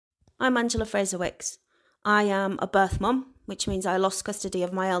I'm Angela Fraser-Wicks. I am a birth mum, which means I lost custody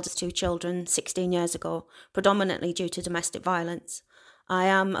of my eldest two children 16 years ago, predominantly due to domestic violence. I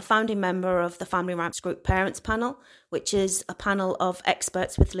am a founding member of the Family Rights Group Parents Panel, which is a panel of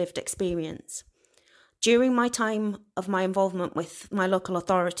experts with lived experience. During my time of my involvement with my local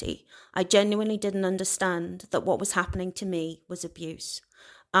authority, I genuinely didn't understand that what was happening to me was abuse.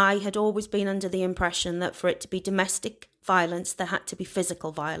 I had always been under the impression that for it to be domestic violence, there had to be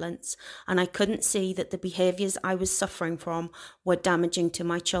physical violence, and I couldn't see that the behaviours I was suffering from were damaging to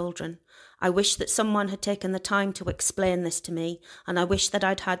my children. I wish that someone had taken the time to explain this to me, and I wish that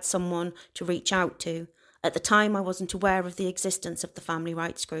I'd had someone to reach out to. At the time, I wasn't aware of the existence of the Family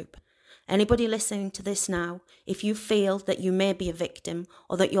Rights Group. Anybody listening to this now, if you feel that you may be a victim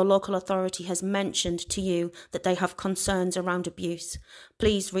or that your local authority has mentioned to you that they have concerns around abuse,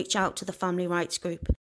 please reach out to the Family Rights Group.